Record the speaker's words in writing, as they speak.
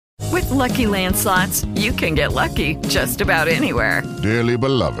Lucky Land Slots, you can get lucky just about anywhere. Dearly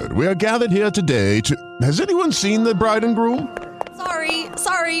beloved, we are gathered here today to... Has anyone seen the bride and groom?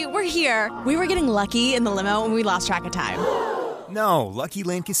 Sorry, we're here. We were getting lucky in the limo and we lost track of time. No, Lucky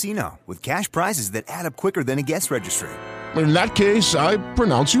Land Casino, with cash prizes that add up quicker than a guest registry. In that case, I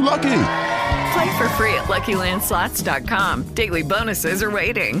pronounce you lucky. Play for free at LuckyLandSlots.com. Daily bonuses are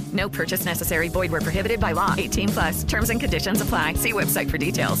waiting. No purchase necessary. Void where prohibited by law. 18+. Terms and conditions apply. See website for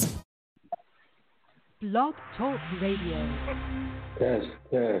details. Blog Talk Radio. Yes.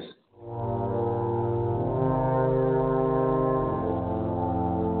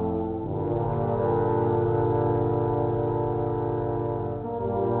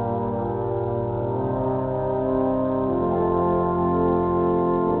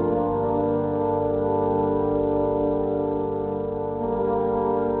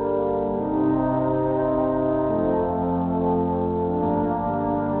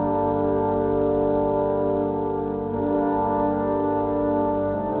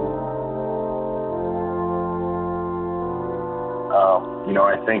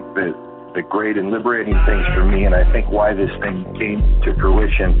 I think the great and liberating things for me, and I think why this thing came to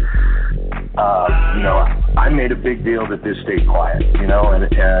fruition, I made a big deal that this stayed quiet, and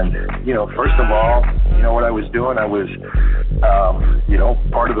first of all, what I was doing, I was,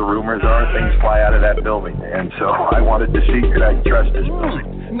 part of the rumors are things fly out of that building, and so I wanted to see, could I trust this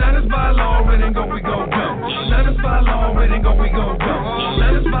building? Now that's by law, red and go, we go dumb. Now that's by law, red and go, we go dumb.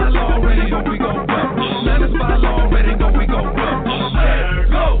 Now that's by law, red and go, we go dumb. Now that's by law, red and go, we go dumb. Red,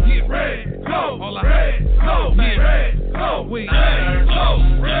 go, get red, go, red, go, get red, go, we go,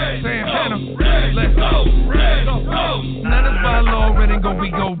 red, Santana, let's go, red, go. Now that's by law, red and go, we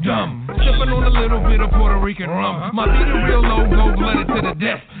go dumb. Sipping on a little bit of Puerto Rican rum. My beat a real low, go blooded to the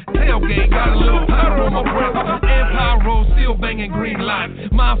death. Tailgate, got a little powder on my breath. Empire Road, still banging green lights.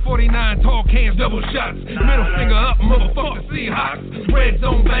 Mine 49, tall cans, double shots. Middle finger up, motherfucker, Seahawks. Red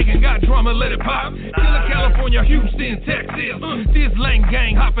zone banging, got drama, let it pop. Killer California, Houston, Texas. This lane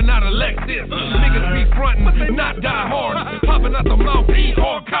gang hopping out of Lexus. Niggas be frontin', not die hard. Popping out the mouthpiece,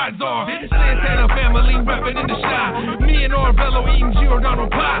 all Kaiser. Santana family rapping in the shot. Me and Orvello eating Giordano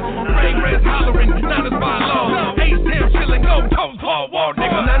pie. Ray Reds hollering, not as by law. H-Town chillin', go toast, hard wall,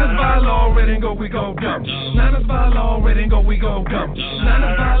 nigga. Not as by law, red and go, we go dumb. Not as by law, red and go, we go dumb. Not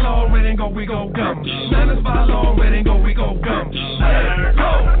as by law, red and go, we go dumb. Not as by law, red and go, we go dumb. Red,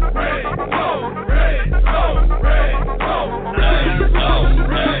 go, red, go, red, go, red, go, red, go,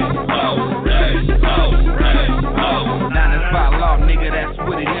 red, go, red, go, red, go. Not as by law, nigga, that's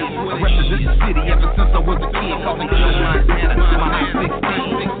what it is. Represent the city ever since I was a kid. Call me Joe Montana, my high 16.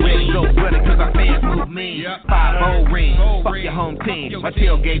 Ready to go, brother, cause our fans move me. 5-0 ring, fuck your home team. My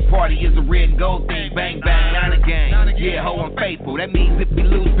tailgate party is a red and gold thing. Bang, bang, not a gang. Yeah, ho, I'm faithful. That means if we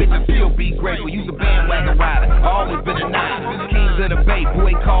lose, bitch, I still be grateful. You's a bandwagon rider, always been a nine. Kings of the Bay,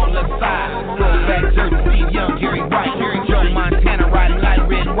 boy, call us side. Throwback jersey, Steve Young, Gary White. Joe Montana riding light,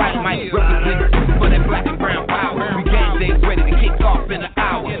 red, and white. Might represent for that black and brown power. We game day ready to kick off in an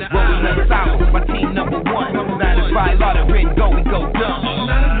hour. Rolling us out, my team number one. 95 law, the red and go, we go dumb.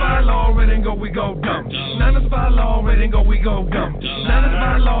 95 law, red and go, we go dumb. 95 law, red and go, we go dumb.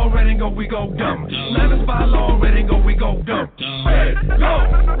 95 law, red and go, we go dumb. 95 law, red and go, we go dumb. Red, go,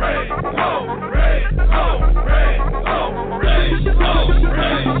 red, go, red, go, red, go, red, go,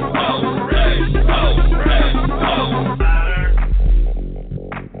 red, go, red, go, red, go.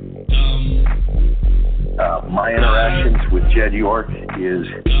 My interactions with Jed York is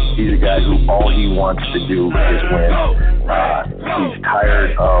he's a guy who all he wants to do is win. He's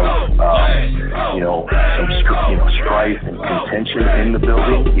tired of some strife and contention in the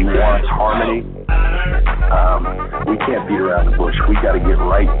building. He wants harmony. We can't beat around the bush. We got to get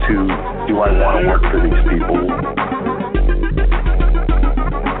right to, do I want to work for these people?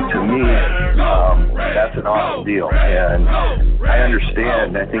 To me, that's an awesome deal, and I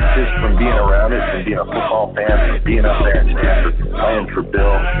understand. I think just from being around it, from being a football fan, from being up there in Stanford, playing for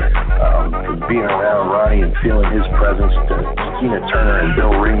Bill, from being around Ronnie and feeling his presence, to Tina Turner and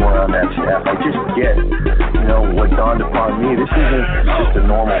Bill Ring were on that staff. I just get, what dawned upon me. This isn't just a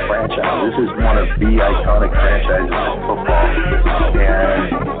normal franchise. This is one of the iconic franchises in football,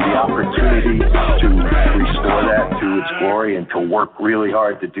 and the opportunity to restore that to its glory and to work really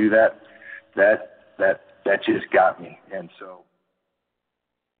hard to do that just got me. And so,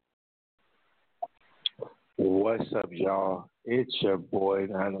 what's up, y'all? It's your boy,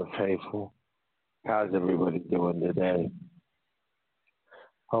 Nana Faithful. How's everybody doing today?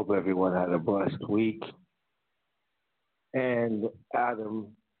 Hope everyone had a blessed week. And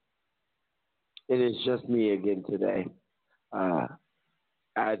Adam, it is just me again today.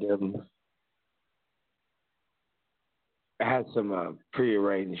 Adam had some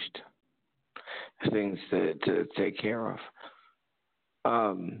prearranged things to take care of.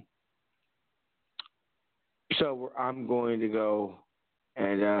 So I'm going to go,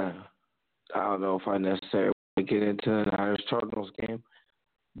 and I don't know if I necessarily want to get into the Niners-Cardinals game,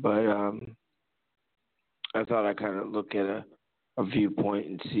 but I thought I'd kind of look at a viewpoint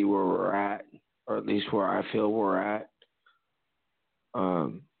and see where we're at, or at least where I feel we're at.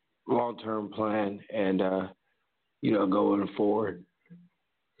 Long-term plan and, going forward.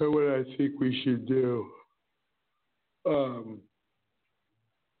 And what I think we should do.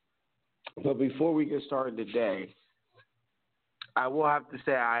 But before we get started today, I will have to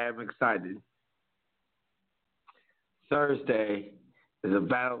say I am excited. Thursday is a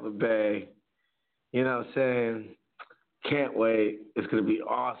Battle of the Bay. You know what I'm saying? Can't wait. It's going to be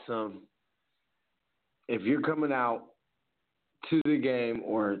awesome. If you're coming out to the game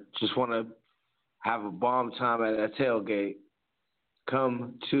or just want to have a bomb time at a tailgate,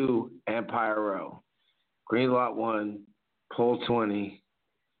 come to Empire Row. Green Lot 1, Pole 20.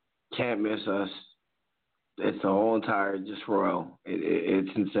 Can't miss us. It's the whole entire just row.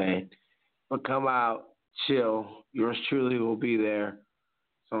 It's insane. But come out, chill. Yours truly will be there.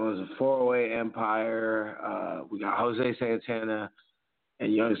 So there's a 408 Empire. We got Jose Santana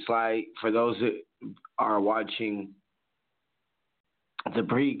and Young Slight. For those that are watching the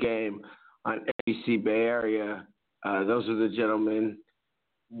pregame on ABC Bay Area, those are the gentlemen.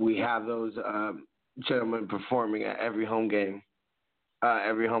 We have those gentlemen performing at every home game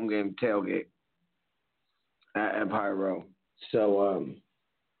tailgate at Empire Row. So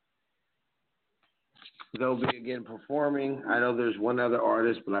they'll be again performing. I know there's one other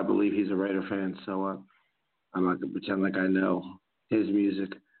artist, but I believe he's a Raider fan, so I'm not going to pretend like I know his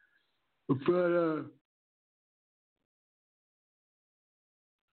music. But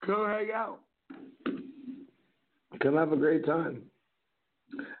come hang out. Come have a great time.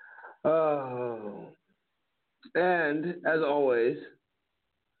 And as always,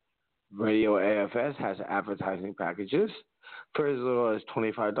 Radio AFS has advertising packages for as little as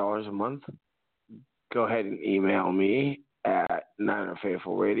 $25 a month. Go ahead and email me at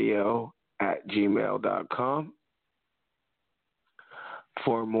NinerFaithfulRadio@gmail.com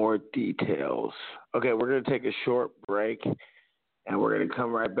for more details. Okay, we're going to take a short break, and we're going to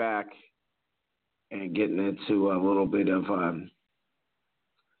come right back and get into a little bit of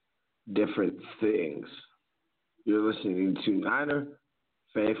different things. You're listening to Niner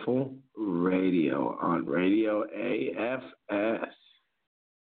Faithful Radio on Radio AFS.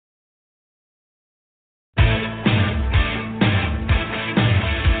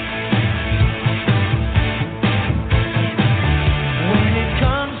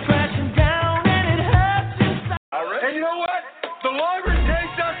 And you know what? The longer it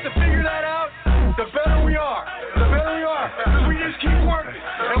takes us to figure that out, the better we are. The better we are. Because we just keep working.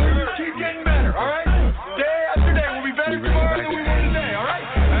 And we just keep getting better, all right? Day after day. We'll be better tomorrow than we were today, all right?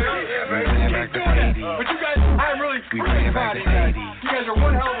 Keep doing that. But you guys, I'm really proud of you guys. You guys are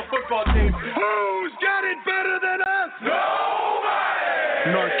one hell of a football team. Who's got it better than us? Nobody!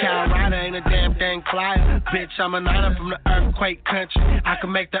 North Carolina ain't a damn thing flyer. Bitch, I'm a Niner from the earthquake country. I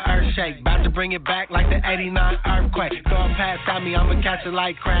can make the earth shake. About to bring it back like the 89 earthquake. Throw a pass at me, I'ma catch it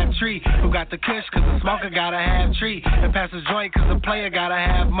like Crabtree. Who got the kush, cause the smoker gotta have tree. And pass the joint, cause the player gotta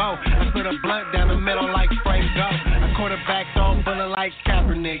have mo. I split a blunt down the middle like Frank Go. A quarterback throw bullet like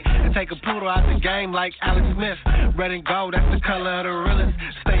Kaepernick. And take a poodle out the game like Alex Smith. Red and gold, that's the color of the realest.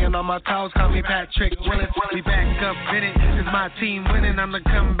 Staying on my toes, call me Patrick Willis. We back up in it, it's my team winning. I'm the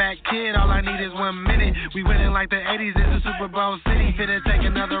comeback kid, all I need is 1 minute. We winning like the 80s, it's a Super Bowl city. Finna take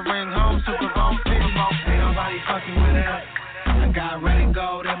another ring home, Super Bowl 50. Ain't nobody fucking with us. I got red and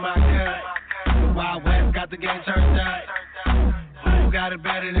gold in my cut. The Wild West got the game turned up. Who got it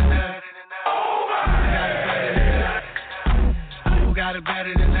better than us? Who got it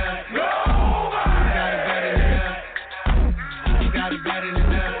better than us? Who got it better than us? Who got it better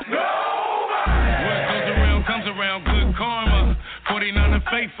than us? What goes around comes around, good karma. 49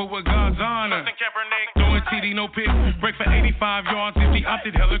 faithful with God's honor. Throwing TD, no pick. Break for 85 yards, 50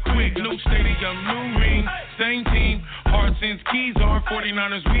 opted hella quick. New stadium, new ring, same team. Hearts and keys are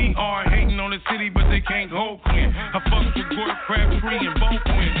 49ers, we are. Hating on the city, but they can't hold Quinn. I fucked with Gordon Crabtree and both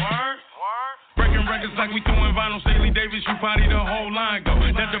win. Breaking records like we throwing vinyl. Staley Davis, you party the whole line go.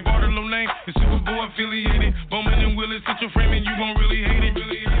 That's the Bartolo name, the Super Bowl affiliated. Bowman and Willis, sit your frame and you gon' really hate it.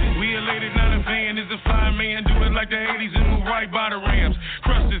 We elated, not a fan, is a fly man. Do it like the 80s and move right by the Rams.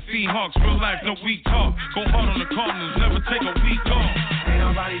 Crush the Seahawks, real life, no weak talk. Go hard on the Cardinals, never take a week off. Ain't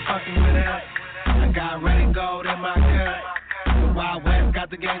nobody fucking with us. I got red and gold in my cut. The Wild West got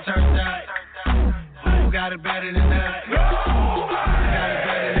the game turned up. Who got it better than us? Who got it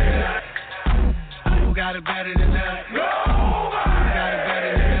better than us? Who got it better than us? Who got it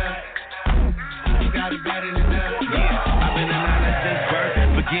better than us? Who got it better than us? Yeah, I've been a niner since birth.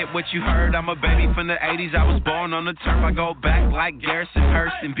 Forget what you heard, I'm a baby from the 80s. I was born on the turf. I go back like Garrison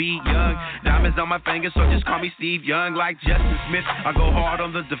Hurst and B. Young. Diamonds on my fingers, so just call me Steve Young. Like Justin Smith, I go hard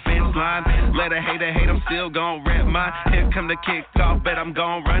on the defense line. Let a hater hate, I'm still gon' rep mine. Here come the kickoff, bet I'm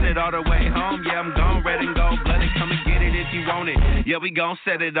gon' run it all the way home. Yeah, I'm gon' red and gold blooded. Come and get it if you want it. Yeah, we gon'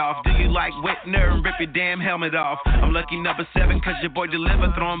 set it off. Do you like Whitner? Rip your damn helmet off. I'm lucky number 7, cause your boy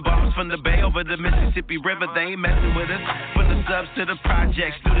deliver. Throwing bombs from the bay over the Mississippi River. They ain't messing with us. From the subs to the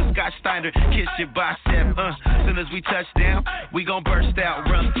projects, through the Scott Steiner, kiss your bicep. Soon as we touch down, we gon' burst out.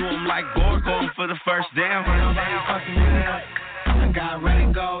 Run through them like Borg, going for the first down. Nobody fucking with us. I got red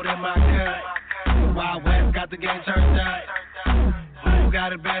and gold in my cut. The Wild West got the game turned up. Who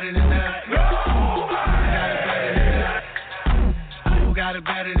got it better than us? Who got it better than us? Who got it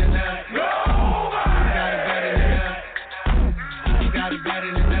better than us? Who got it better than us? Who got it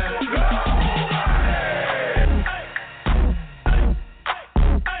better than us?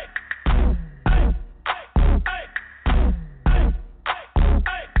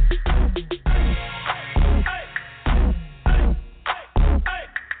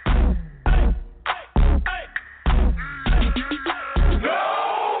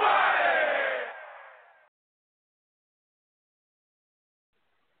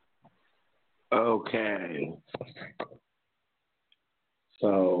 Okay.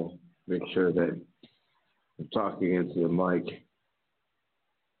 So make sure that I'm talking into the mic.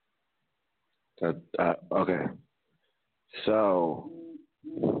 Okay. So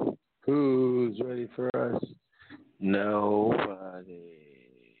who's ready for us? Nobody.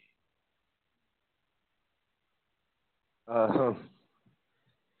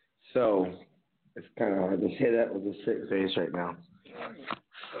 So it's kind of hard to say that with a straight face right now.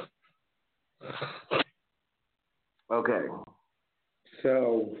 Okay.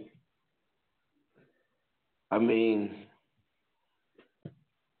 So, I mean,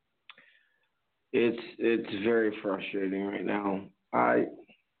 it's very frustrating right now.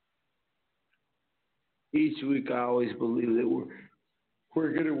 Each week I always believe that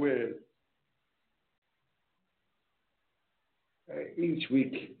we're gonna win. Each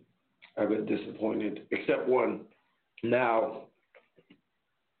week I've been disappointed, except one. Now,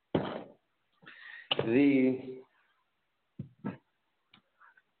 the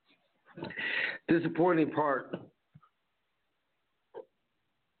disappointing part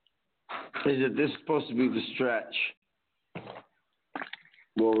is that this is supposed to be the stretch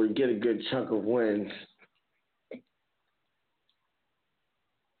where we get a good chunk of wins.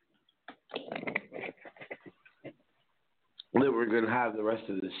 That we're going to have the rest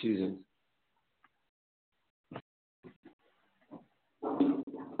of the season.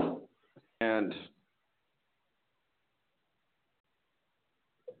 And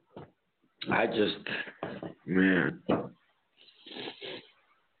I just, man.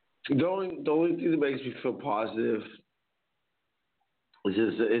 The only thing that makes me feel positive is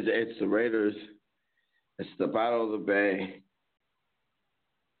it's the Raiders. It's the Battle of the Bay.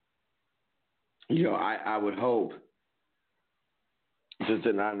 You know, I would hope that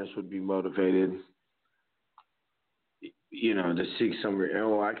the Niners would be motivated, you know, to seek some.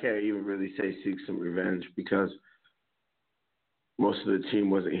 Well, I can't even really say seek some revenge because most of the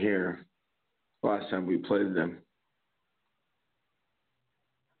team wasn't here last time we played them.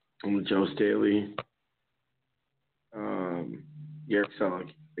 And Joe Staley, Eric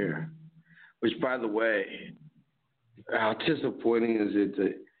Selleck, yeah. Which, by the way, how disappointing is it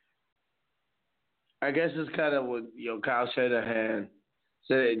that I guess it's kind of what Kyle Shanahan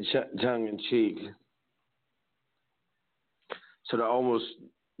said it in tongue in cheek. So that almost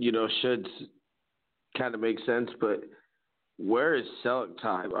should kind of make sense, but where is Selleck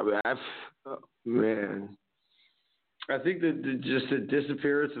time? I mean, I think that just the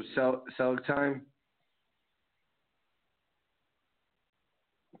disappearance of Selleck time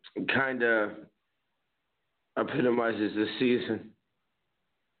kind of epitomizes this season.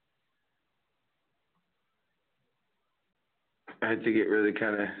 I think it really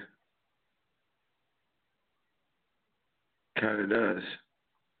kind of does.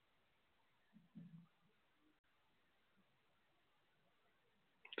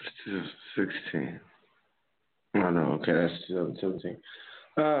 It's 2016. Oh no, okay, that's 2017.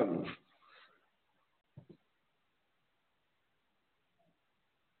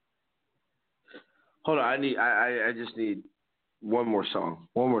 Hold on, I just need one more song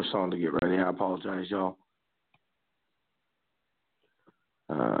to get ready. I apologize, y'all.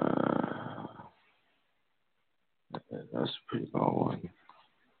 That's a pretty long one.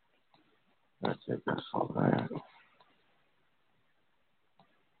 I think that's all that.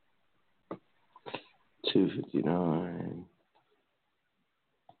 259.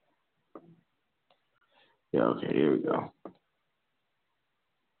 Yeah, okay, here we go.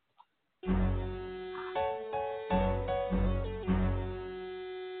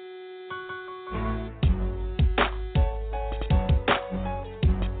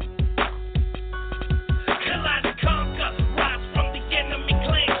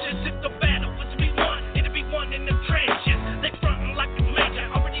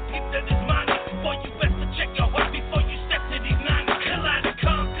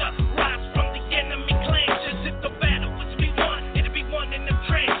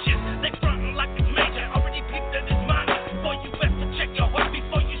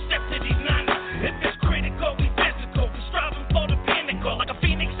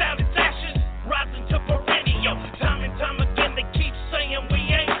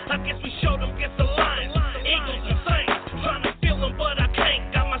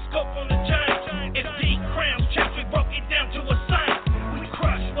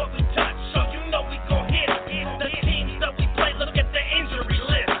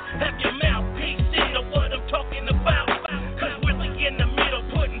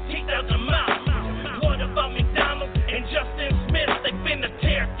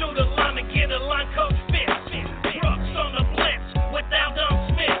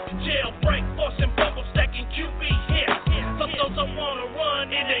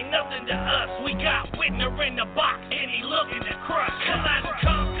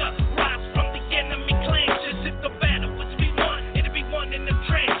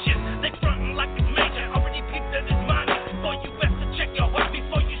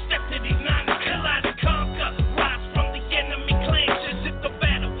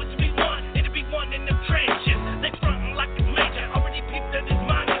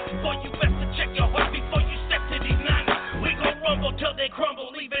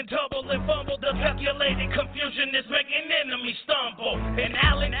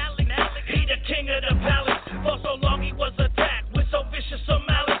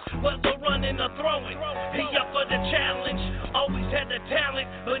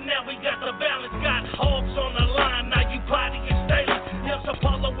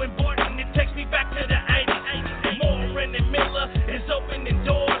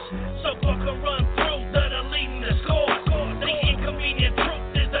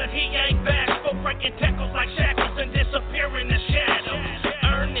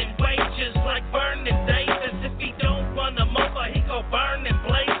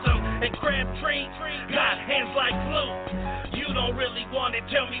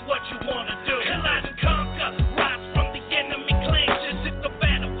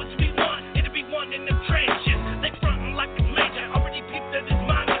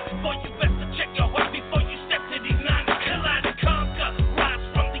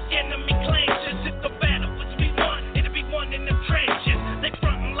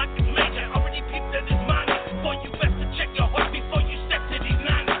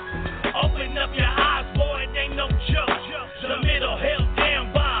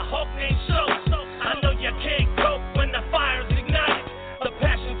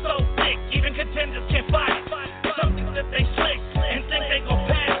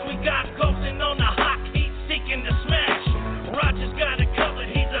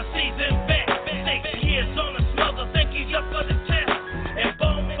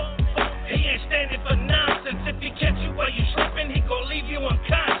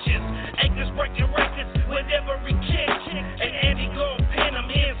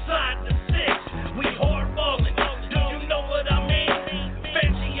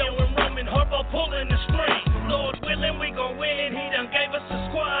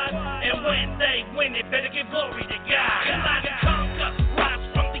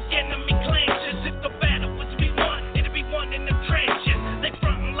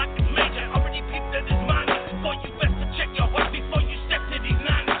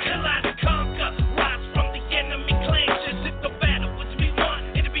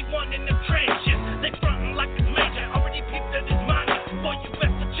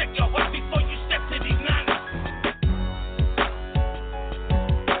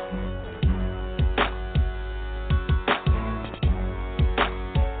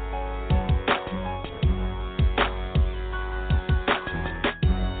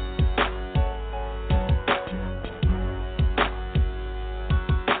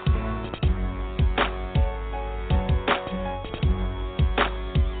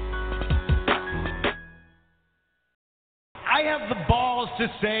 to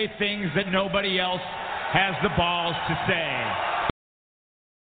say things that nobody else has the balls to say.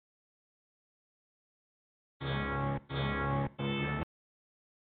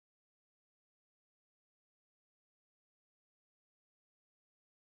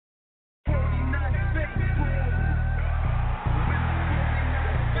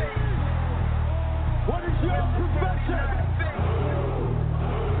 What is your profession?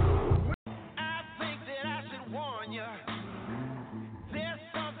 I think that I should warn you. There's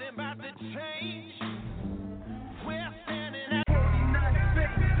something about to change. We're standing at 49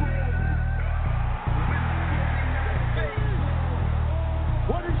 faithful.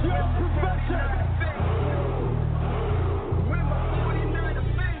 What is your profession? With my 49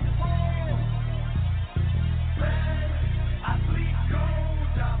 faithful. I bleed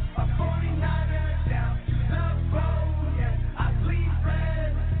gold up, a 49er down to the bone. Yeah, I bleed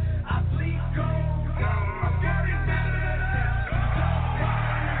red, I bleed gold up, a 49er down to the bone.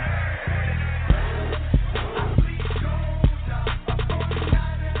 I bleed gold up, a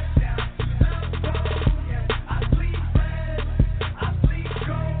 49er down to the bone. Yeah, I bleed red, I bleed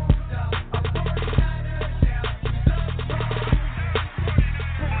gold up, a 49er down to the bone.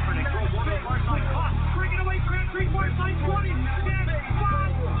 Bring it away, Crabtree, first line 20, 10,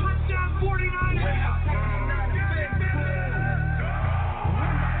 5, touchdown 49ers.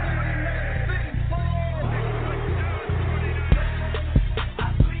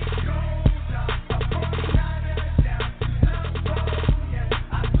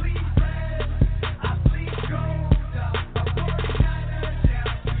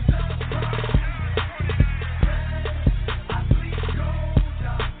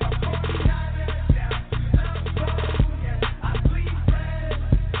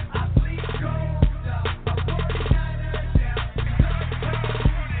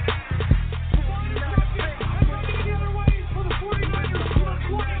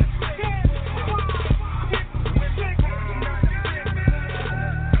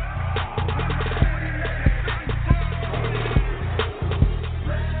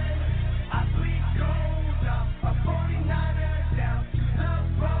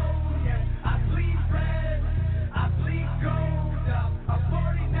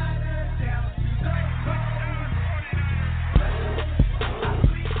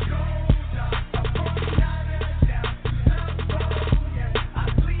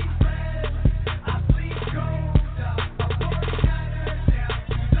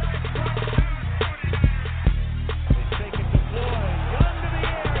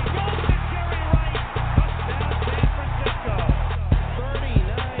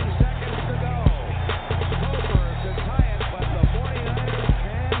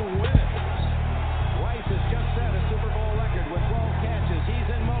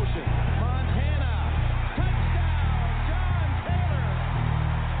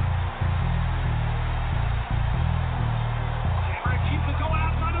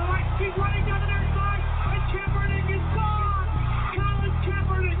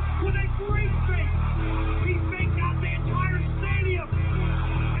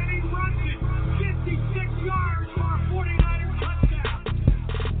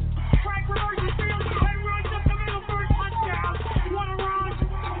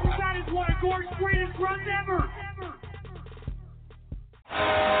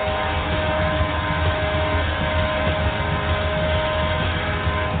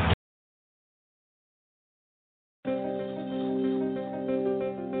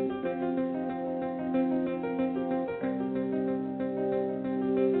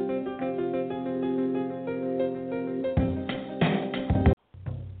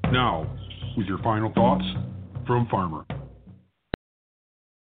 Now, with your final thoughts from Farmer.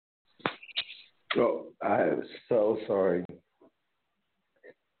 Oh, I am so sorry.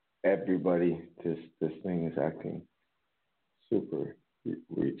 Everybody, this thing is acting super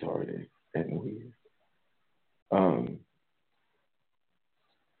retarded and weird.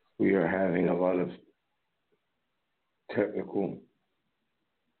 We are having a lot of technical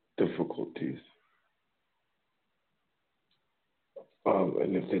difficulties.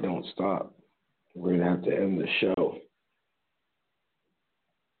 And if they don't stop, we're going to have to end the show.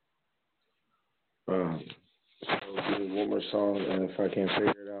 So we'll do one more song, and if I can't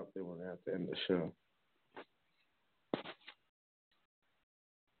figure it out, then we're going to have to end the show.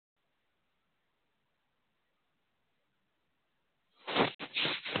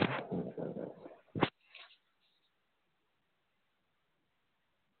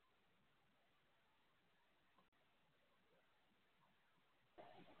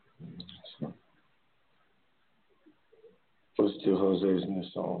 Let's do Jose's new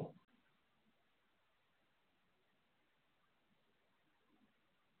song.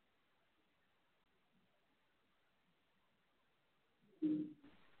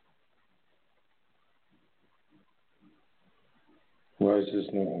 Where's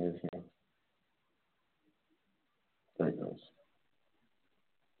this new interview? There it goes.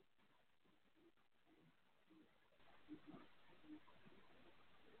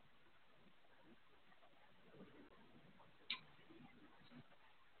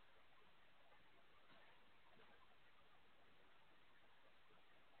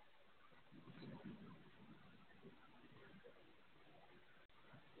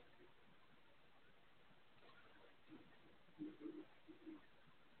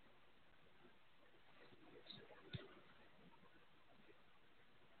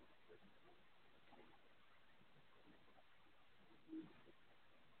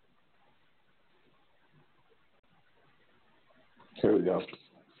 Here we go.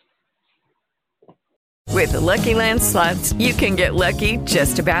 With the Lucky Land Slots, you can get lucky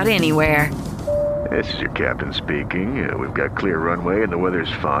just about anywhere. This is your captain speaking. We've got clear runway and the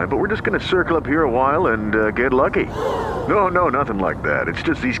weather's fine, but we're just going to circle up here a while and get lucky. No, nothing like that. It's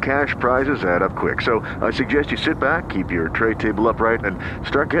just these cash prizes add up quick. So I suggest you sit back, keep your tray table upright, and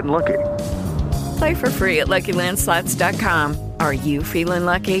start getting lucky. Play for free at LuckyLandSlots.com. Are you feeling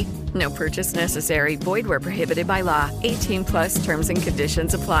lucky? No purchase necessary. Void where prohibited by law. 18+ terms and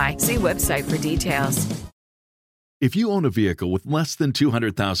conditions apply. See website for details. If you own a vehicle with less than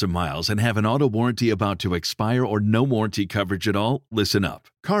 200,000 miles and have an auto warranty about to expire or no warranty coverage at all, listen up.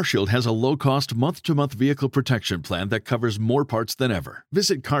 CarShield has a low-cost month-to-month vehicle protection plan that covers more parts than ever.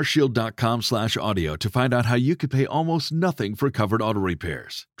 Visit carshield.com/audio to find out how you could pay almost nothing for covered auto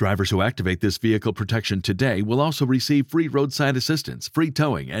repairs. Drivers who activate this vehicle protection today will also receive free roadside assistance, free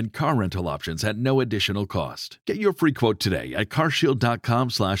towing, and car rental options at no additional cost. Get your free quote today at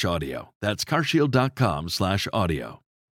carshield.com/audio. That's carshield.com/audio.